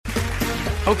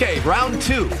Okay, round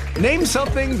two. Name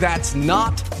something that's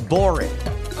not boring.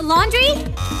 A laundry?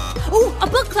 Ooh, a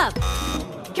book club.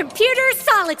 Computer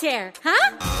solitaire,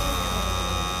 huh?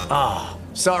 Ah,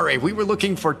 sorry, we were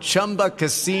looking for Chumba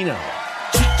Casino.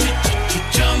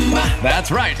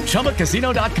 That's right,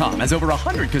 ChumbaCasino.com has over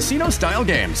 100 casino-style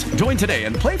games. Join today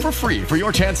and play for free for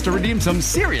your chance to redeem some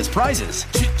serious prizes.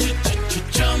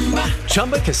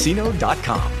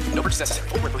 ChumbaCasino.com. No purchase necessary.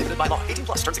 Void where prohibited by law. 18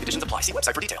 plus terms and conditions apply. See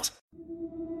website for details.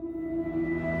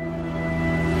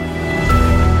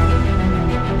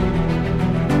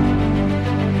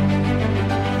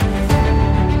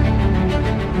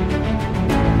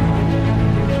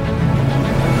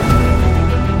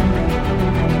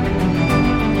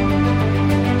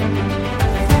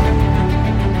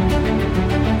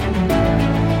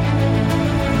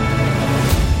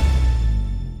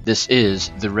 This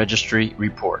is the Registry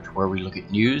Report, where we look at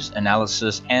news,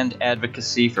 analysis, and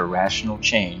advocacy for rational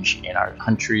change in our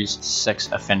country's sex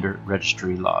offender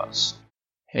registry laws.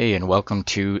 Hey, and welcome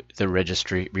to the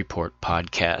Registry Report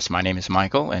podcast. My name is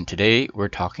Michael, and today we're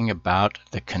talking about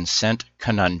the Consent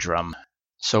Conundrum.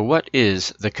 So what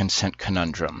is the Consent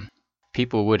Conundrum?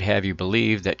 People would have you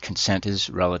believe that consent is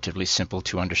relatively simple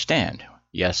to understand.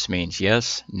 Yes means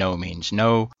yes, no means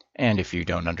no. And if you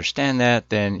don't understand that,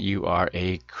 then you are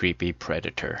a creepy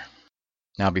predator.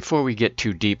 Now, before we get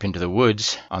too deep into the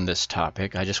woods on this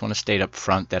topic, I just want to state up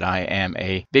front that I am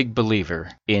a big believer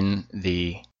in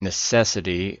the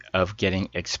necessity of getting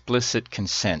explicit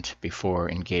consent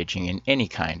before engaging in any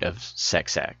kind of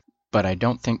sex act. But I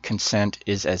don't think consent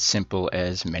is as simple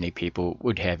as many people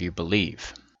would have you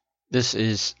believe. This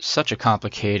is such a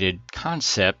complicated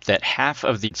concept that half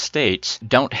of the states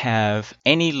don't have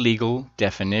any legal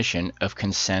definition of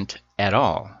consent at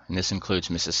all. And this includes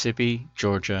Mississippi,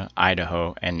 Georgia,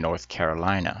 Idaho, and North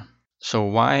Carolina. So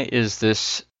why is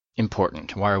this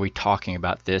important? Why are we talking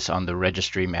about this on the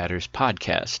Registry Matters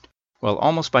podcast? Well,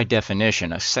 almost by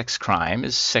definition, a sex crime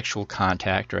is sexual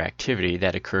contact or activity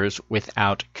that occurs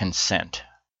without consent.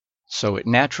 So it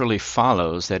naturally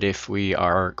follows that if we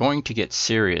are going to get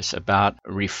serious about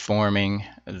reforming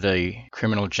the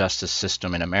criminal justice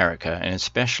system in America, and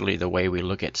especially the way we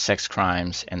look at sex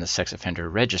crimes and the sex offender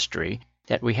registry,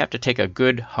 that we have to take a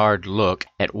good hard look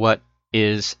at what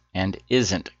is and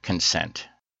isn't consent.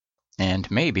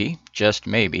 And maybe, just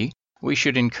maybe, we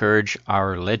should encourage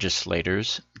our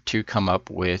legislators to come up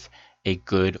with a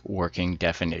good working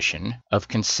definition of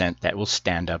consent that will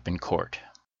stand up in court.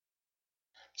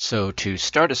 So to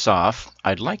start us off,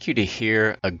 I'd like you to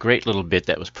hear a great little bit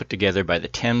that was put together by the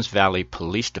Thames Valley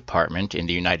Police Department in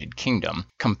the United Kingdom,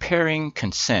 comparing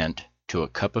consent to a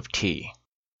cup of tea.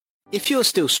 If you're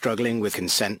still struggling with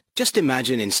consent, just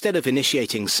imagine instead of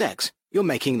initiating sex, you're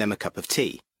making them a cup of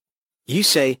tea. You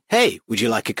say, "Hey, would you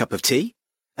like a cup of tea?"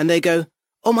 And they go,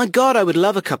 "Oh my God, I would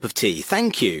love a cup of tea,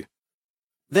 thank you."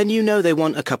 Then you know they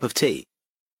want a cup of tea.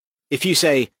 If you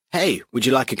say, "Hey, would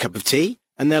you like a cup of tea?"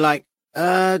 And they're like,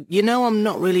 I'm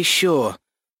not really sure.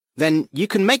 Then you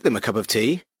can make them a cup of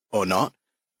tea, or not,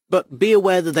 but be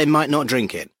aware that they might not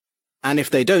drink it. And if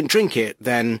they don't drink it,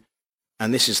 then,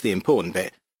 and this is the important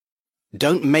bit,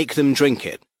 don't make them drink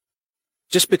it.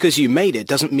 Just because you made it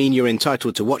doesn't mean you're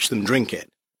entitled to watch them drink it.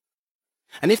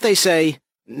 And if they say,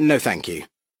 "No thank you,"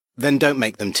 then don't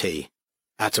make them tea.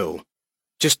 At all.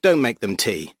 Just don't make them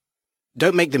tea.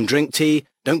 Don't make them drink tea,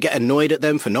 don't get annoyed at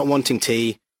them for not wanting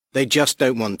tea. They just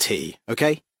don't want tea,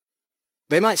 okay?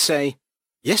 They might say,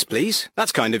 "Yes, please,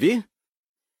 that's kind of you."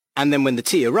 And then when the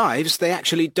tea arrives, they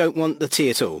actually don't want the tea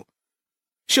at all.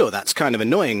 Sure, that's kind of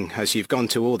annoying as you've gone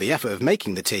to all the effort of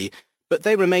making the tea, but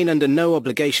they remain under no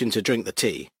obligation to drink the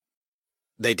tea.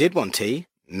 They did want tea,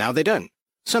 now they don't.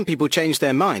 Some people change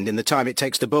their mind in the time it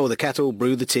takes to boil the kettle,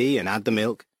 brew the tea, and add the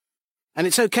milk. And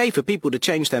it's okay for people to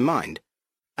change their mind,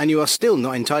 and you are still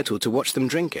not entitled to watch them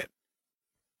drink it.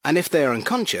 And if they are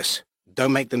unconscious,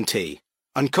 don't make them tea.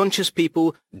 Unconscious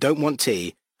people don't want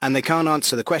tea, and they can't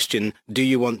answer the question, "Do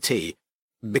you want tea?"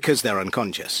 because they're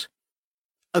unconscious.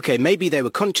 Okay, maybe they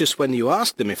were conscious when you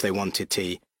asked them if they wanted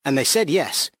tea, and they said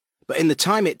yes, but in the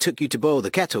time it took you to boil the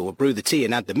kettle or brew the tea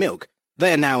and add the milk,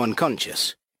 they are now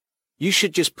unconscious. You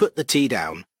should just put the tea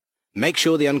down, make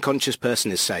sure the unconscious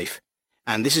person is safe,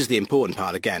 and this is the important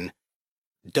part again,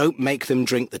 don't make them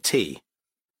drink the tea.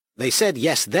 They said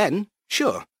yes then,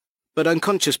 sure. But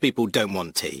unconscious people don't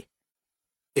want tea.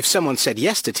 If someone said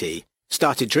yes to tea,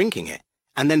 started drinking it,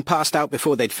 and then passed out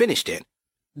before they'd finished it,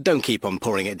 don't keep on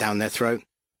pouring it down their throat.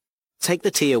 Take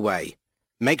the tea away.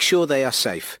 Make sure they are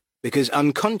safe, because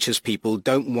unconscious people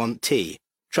don't want tea.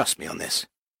 Trust me on this.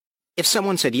 If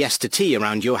someone said yes to tea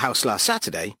around your house last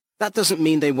Saturday, that doesn't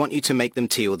mean they want you to make them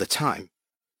tea all the time.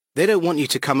 They don't want you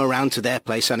to come around to their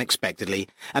place unexpectedly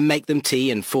and make them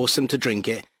tea and force them to drink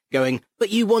it, going, "But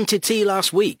you wanted tea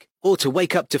last week," or to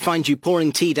wake up to find you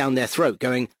pouring tea down their throat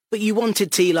going, "But you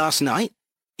wanted tea last night."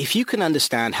 If you can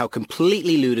understand how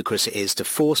completely ludicrous it is to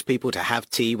force people to have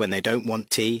tea when they don't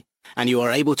want tea, and you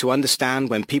are able to understand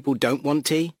when people don't want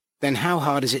tea, then how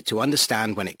hard is it to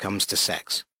understand when it comes to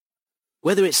sex?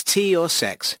 Whether it's tea or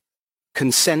sex,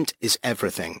 consent is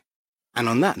everything. And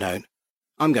on that note,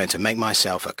 I'm going to make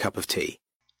myself a cup of tea.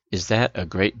 Is that a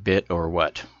great bit or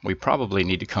what? We probably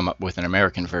need to come up with an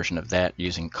American version of that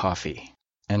using coffee.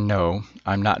 And no,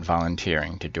 I'm not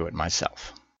volunteering to do it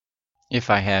myself. If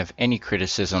I have any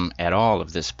criticism at all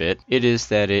of this bit, it is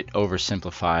that it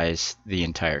oversimplifies the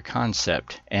entire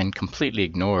concept and completely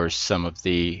ignores some of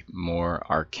the more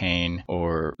arcane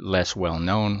or less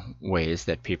well-known ways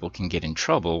that people can get in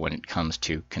trouble when it comes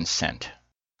to consent.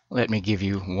 Let me give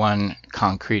you one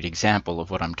concrete example of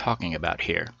what I'm talking about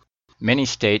here. Many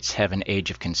states have an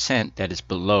age of consent that is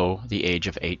below the age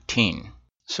of 18.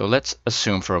 So let's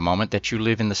assume for a moment that you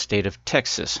live in the state of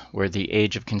Texas, where the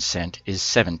age of consent is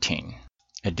 17.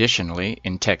 Additionally,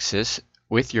 in Texas,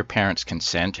 with your parents'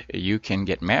 consent, you can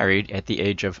get married at the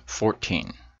age of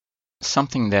 14.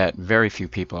 Something that very few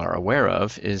people are aware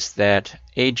of is that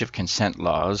age of consent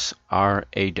laws are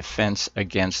a defense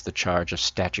against the charge of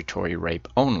statutory rape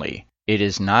only. It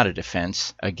is not a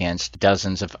defense against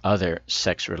dozens of other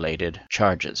sex-related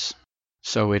charges.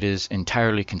 So it is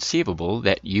entirely conceivable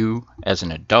that you, as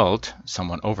an adult,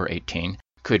 someone over 18,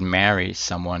 could marry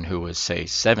someone who was, say,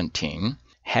 17,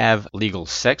 have legal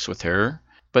sex with her,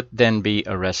 but then be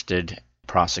arrested,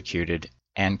 prosecuted,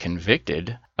 and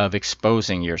convicted of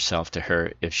exposing yourself to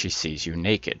her if she sees you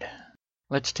naked.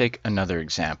 Let's take another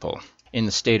example. In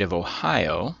the state of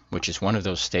Ohio, which is one of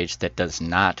those states that does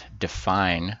not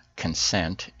define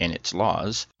consent in its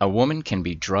laws, a woman can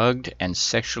be drugged and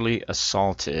sexually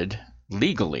assaulted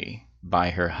legally by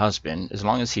her husband as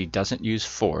long as he doesn't use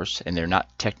force and they're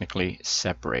not technically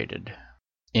separated.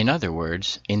 In other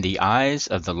words, in the eyes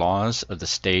of the laws of the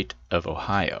state of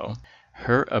Ohio,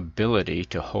 her ability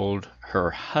to hold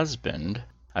her husband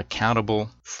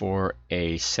accountable for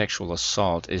a sexual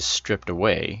assault is stripped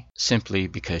away simply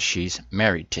because she's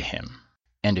married to him.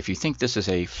 And if you think this is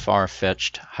a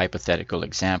far-fetched hypothetical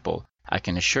example, I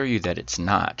can assure you that it's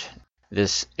not.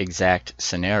 This exact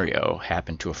scenario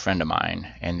happened to a friend of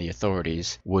mine, and the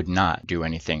authorities would not do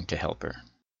anything to help her.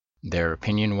 Their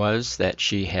opinion was that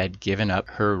she had given up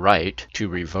her right to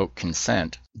revoke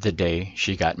consent the day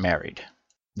she got married.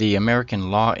 The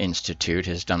American Law Institute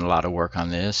has done a lot of work on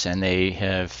this, and they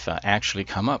have actually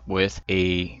come up with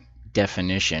a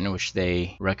definition which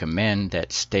they recommend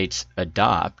that states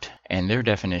adopt, and their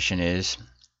definition is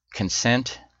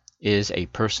consent is a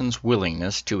person's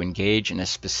willingness to engage in a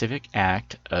specific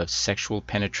act of sexual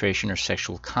penetration or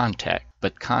sexual contact,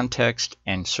 but context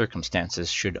and circumstances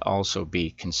should also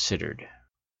be considered.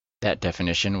 That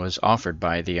definition was offered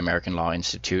by the American Law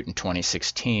Institute in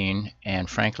 2016, and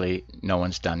frankly, no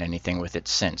one's done anything with it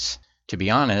since. To be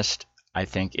honest, I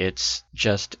think it's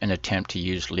just an attempt to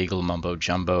use legal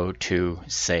mumbo-jumbo to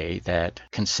say that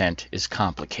consent is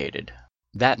complicated.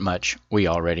 That much we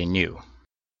already knew.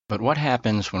 But what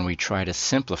happens when we try to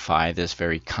simplify this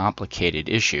very complicated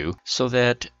issue so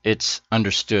that it's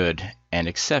understood and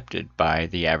accepted by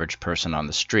the average person on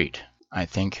the street? I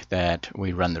think that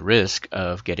we run the risk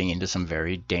of getting into some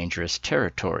very dangerous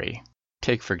territory.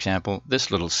 Take, for example,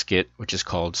 this little skit, which is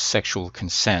called Sexual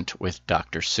Consent with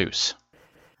Dr. Seuss.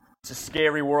 It's a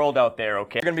scary world out there,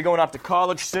 okay? You're going to be going off to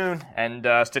college soon, and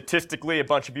statistically, a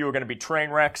bunch of you are going to be train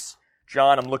wrecks.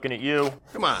 John, I'm looking at you.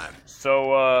 Come on.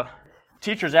 So,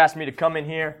 teachers asked me to come in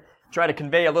here, try to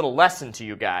convey a little lesson to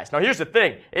you guys. Now, here's the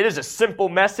thing. It is a simple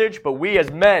message, but we as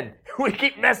men, we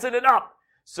keep messing it up.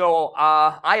 So,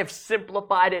 I have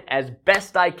simplified it as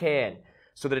best I can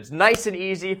so that it's nice and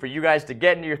easy for you guys to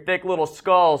get into your thick little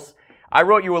skulls. I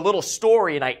wrote you a little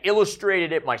story and I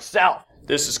illustrated it myself.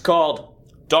 This is called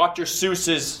Dr.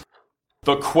 Seuss's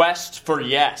The Quest for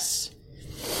Yes.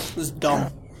 This is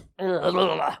dumb.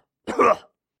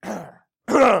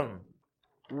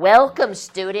 Welcome,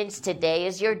 students. Today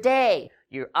is your day.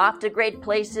 You're off to great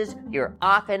places. You're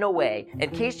off and away. In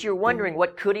case you're wondering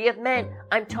what could he have meant,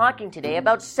 I'm talking today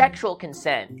about sexual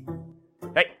consent.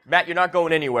 Hey, Matt, you're not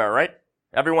going anywhere, right?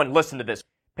 Everyone listen to this.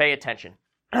 Pay attention.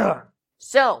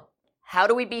 So, how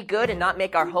do we be good and not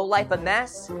make our whole life a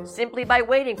mess? Simply by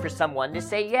waiting for someone to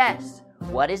say yes.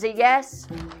 What is a yes?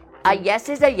 A yes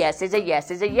is a yes is a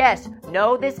yes is a yes.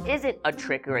 No, this isn't a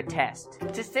trick or a test.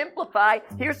 To simplify,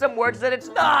 here's some words that it's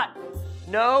not.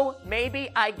 No, maybe,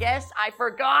 I guess, I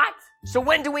forgot. So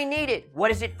when do we need it? What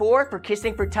is it for? For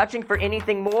kissing, for touching, for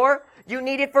anything more? You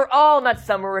need it for all, not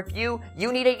some or a few.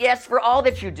 You need a yes for all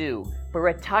that you do. For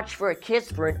a touch, for a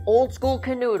kiss, for an old school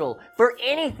canoodle. For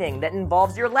anything that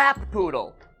involves your lap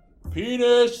poodle.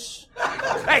 Penis!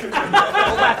 Hey, don't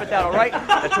laugh at that, all right?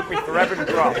 That took me forever to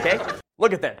draw, okay?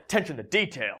 Look at that attention to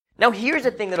detail. Now here's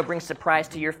a thing that'll bring surprise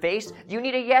to your face. You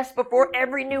need a yes before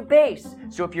every new base.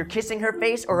 So if you're kissing her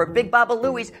face or her big Baba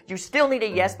Louie's, you still need a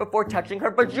yes before touching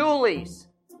her bajulies.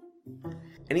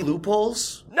 Any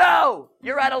loopholes? No!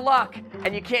 You're out of luck,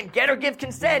 and you can't get or give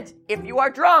consent if you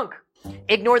are drunk.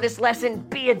 Ignore this lesson,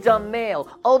 be a dumb male.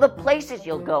 Oh, the places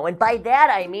you'll go, and by that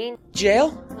I mean...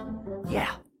 Jail?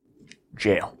 Yeah.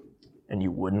 Jail. And you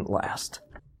wouldn't last.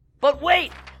 But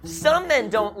wait! Some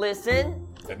men don't listen.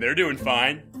 And they're doing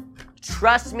fine.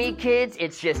 Trust me, kids,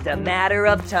 it's just a matter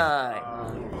of time.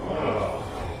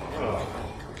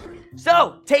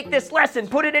 So, take this lesson,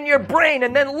 put it in your brain,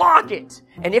 and then lock it.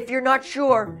 And if you're not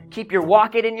sure, keep your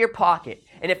walk it in your pocket.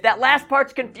 And if that last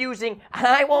part's confusing,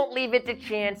 I won't leave it to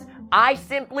chance. I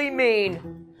simply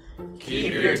mean...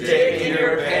 Keep your dick in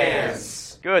your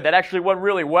pants. Good, that actually went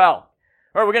really well.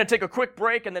 All right, we're going to take a quick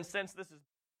break, and then since this is...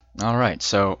 All right,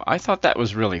 so I thought that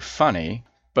was really funny,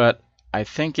 but I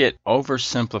think it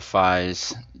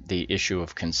oversimplifies the issue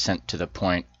of consent to the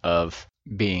point of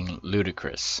being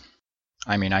ludicrous.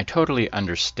 I mean, I totally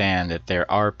understand that there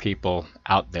are people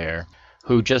out there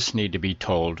who just need to be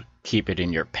told, keep it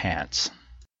in your pants.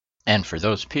 And for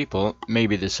those people,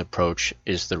 maybe this approach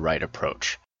is the right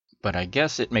approach. But I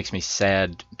guess it makes me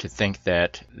sad to think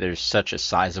that there's such a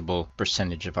sizable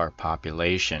percentage of our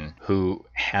population who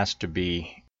has to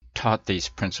be taught these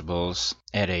principles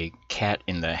at a cat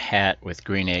in the hat with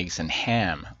green eggs and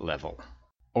ham level.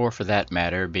 Or for that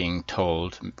matter, being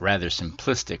told, rather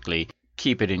simplistically,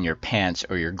 keep it in your pants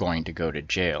or you're going to go to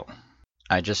jail.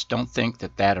 I just don't think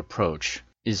that that approach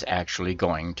is actually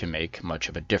going to make much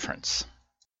of a difference.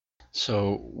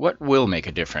 So what will make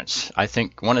a difference? I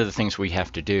think one of the things we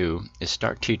have to do is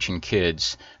start teaching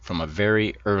kids from a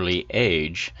very early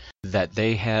age that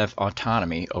they have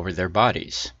autonomy over their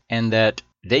bodies and that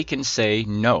they can say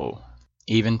no,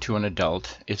 even to an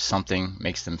adult, if something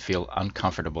makes them feel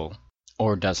uncomfortable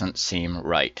or doesn't seem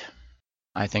right.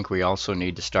 I think we also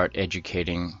need to start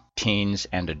educating teens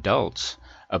and adults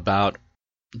about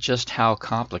just how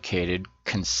complicated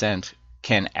consent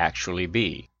can actually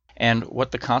be and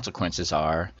what the consequences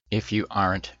are if you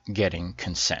aren't getting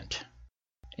consent.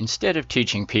 Instead of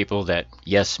teaching people that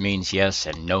yes means yes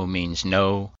and no means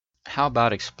no, how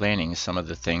about explaining some of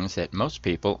the things that most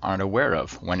people aren't aware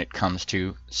of when it comes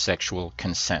to sexual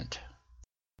consent?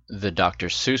 The Dr.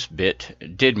 Seuss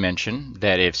bit did mention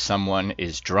that if someone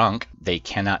is drunk, they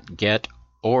cannot get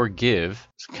or give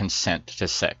consent to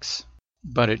sex.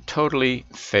 But it totally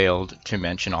failed to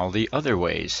mention all the other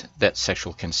ways that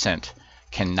sexual consent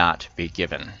cannot be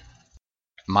given.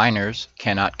 Minors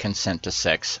cannot consent to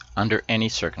sex under any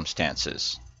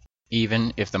circumstances,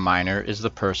 even if the minor is the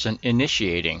person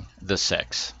initiating the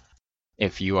sex.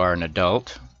 If you are an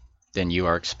adult, then you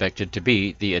are expected to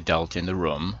be the adult in the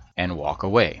room and walk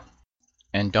away.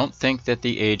 And don't think that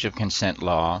the age of consent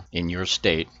law in your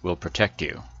state will protect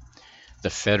you. The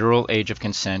federal age of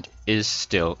consent is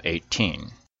still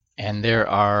 18. And there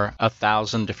are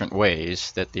 1,000 different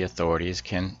ways that the authorities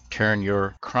can turn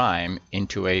your crime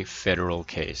into a federal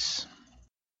case.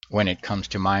 When it comes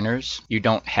to minors, you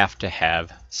don't have to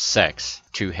have sex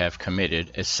to have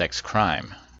committed a sex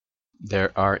crime.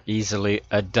 There are easily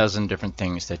a dozen different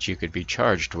things that you could be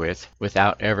charged with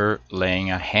without ever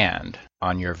laying a hand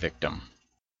on your victim.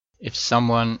 If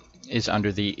someone is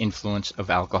under the influence of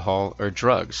alcohol or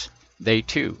drugs, they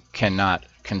too cannot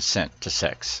consent to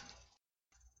sex.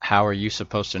 How are you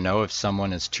supposed to know if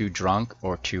someone is too drunk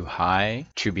or too high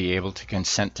to be able to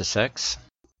consent to sex?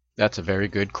 That's a very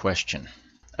good question.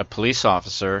 A police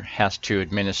officer has to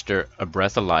administer a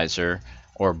breathalyzer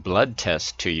or blood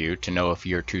test to you to know if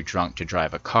you're too drunk to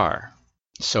drive a car.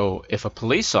 So if a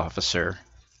police officer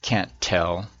can't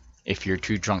tell if you're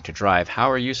too drunk to drive,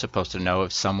 how are you supposed to know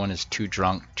if someone is too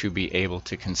drunk to be able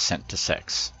to consent to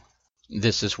sex?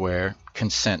 This is where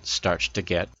consent starts to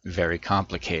get very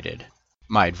complicated.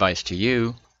 My advice to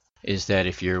you is that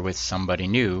if you're with somebody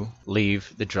new,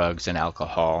 leave the drugs and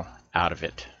alcohol out of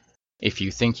it. If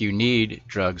you think you need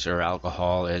drugs or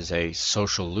alcohol as a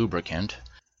social lubricant,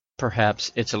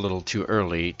 perhaps it's a little too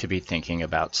early to be thinking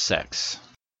about sex.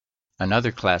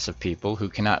 Another class of people who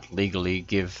cannot legally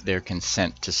give their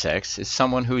consent to sex is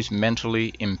someone who's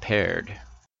mentally impaired.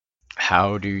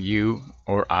 How do you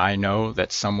or I know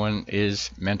that someone is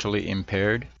mentally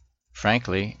impaired?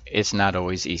 Frankly, it's not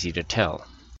always easy to tell.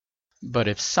 But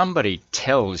if somebody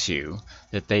tells you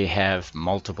that they have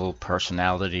multiple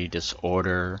personality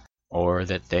disorder, or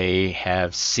that they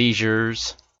have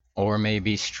seizures, or may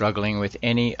be struggling with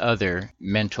any other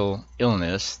mental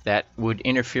illness that would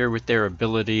interfere with their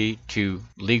ability to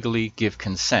legally give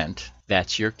consent,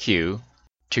 that's your cue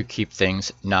to keep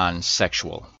things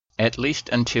non-sexual. At least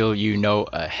until you know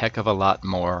a heck of a lot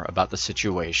more about the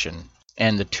situation,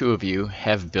 and the two of you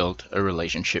have built a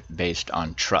relationship based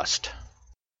on trust.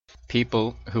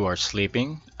 People who are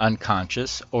sleeping,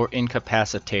 unconscious, or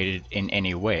incapacitated in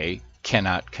any way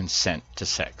cannot consent to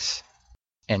sex.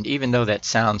 And even though that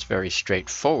sounds very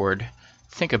straightforward,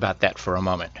 think about that for a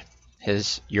moment.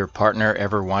 Has your partner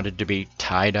ever wanted to be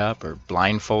tied up or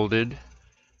blindfolded,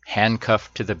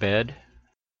 handcuffed to the bed?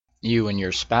 You and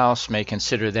your spouse may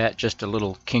consider that just a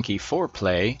little kinky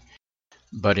foreplay,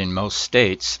 but in most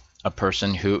states, a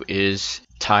person who is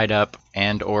tied up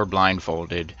and or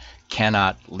blindfolded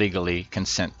cannot legally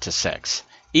consent to sex,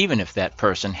 even if that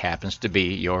person happens to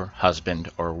be your husband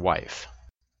or wife.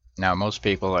 Now, most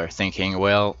people are thinking,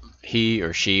 well, he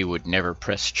or she would never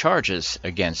press charges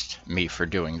against me for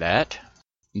doing that.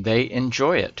 They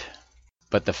enjoy it.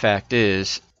 But the fact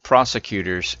is,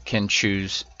 prosecutors can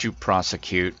choose to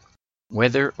prosecute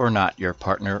whether or not your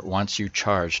partner wants you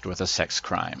charged with a sex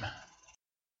crime.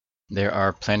 There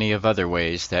are plenty of other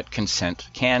ways that consent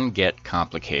can get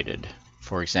complicated.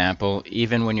 For example,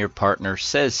 even when your partner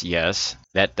says yes,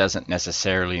 that doesn't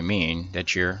necessarily mean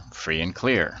that you're free and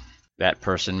clear. That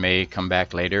person may come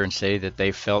back later and say that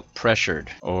they felt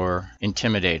pressured or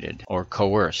intimidated or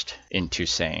coerced into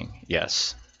saying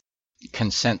yes.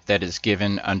 Consent that is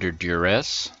given under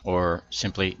duress or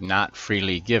simply not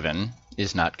freely given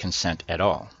is not consent at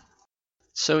all.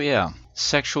 So yeah,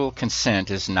 sexual consent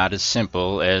is not as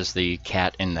simple as the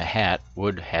cat in the hat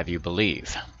would have you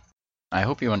believe. I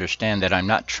hope you understand that I'm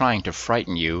not trying to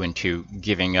frighten you into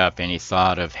giving up any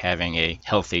thought of having a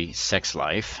healthy sex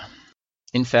life.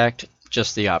 In fact,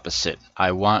 just the opposite.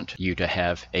 I want you to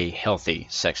have a healthy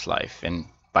sex life, and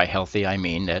by healthy I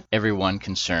mean that everyone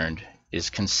concerned is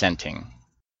consenting.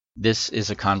 This is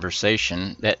a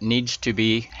conversation that needs to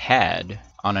be had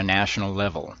on a national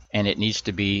level, and it needs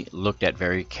to be looked at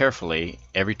very carefully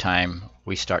every time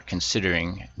we start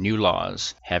considering new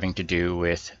laws having to do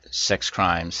with sex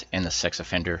crimes in the sex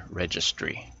offender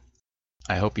registry.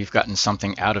 I hope you've gotten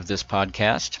something out of this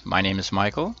podcast. My name is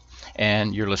Michael,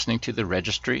 and you're listening to the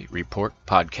Registry Report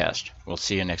podcast. We'll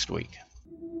see you next week.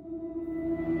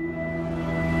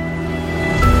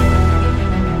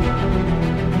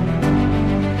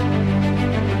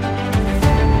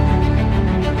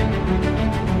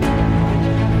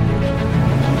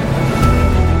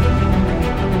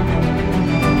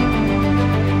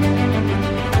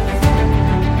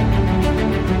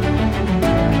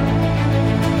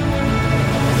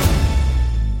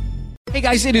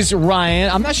 Hey guys, it is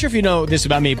Ryan. I'm not sure if you know this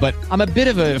about me, but I'm a bit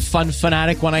of a fun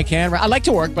fanatic when I can. I like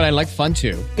to work, but I like fun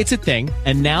too. It's a thing.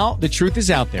 And now the truth is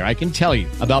out there. I can tell you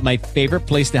about my favorite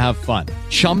place to have fun.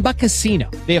 Chumba Casino.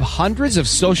 They have hundreds of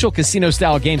social casino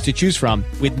style games to choose from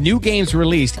with new games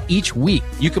released each week.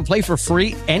 You can play for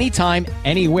free anytime,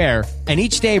 anywhere. And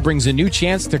each day brings a new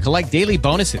chance to collect daily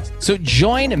bonuses. So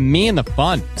join me in the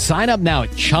fun. Sign up now at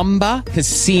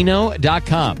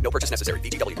ChumbaCasino.com. No purchase necessary.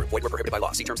 VGW Group. Void where prohibited by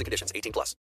law. See terms and conditions. 18+.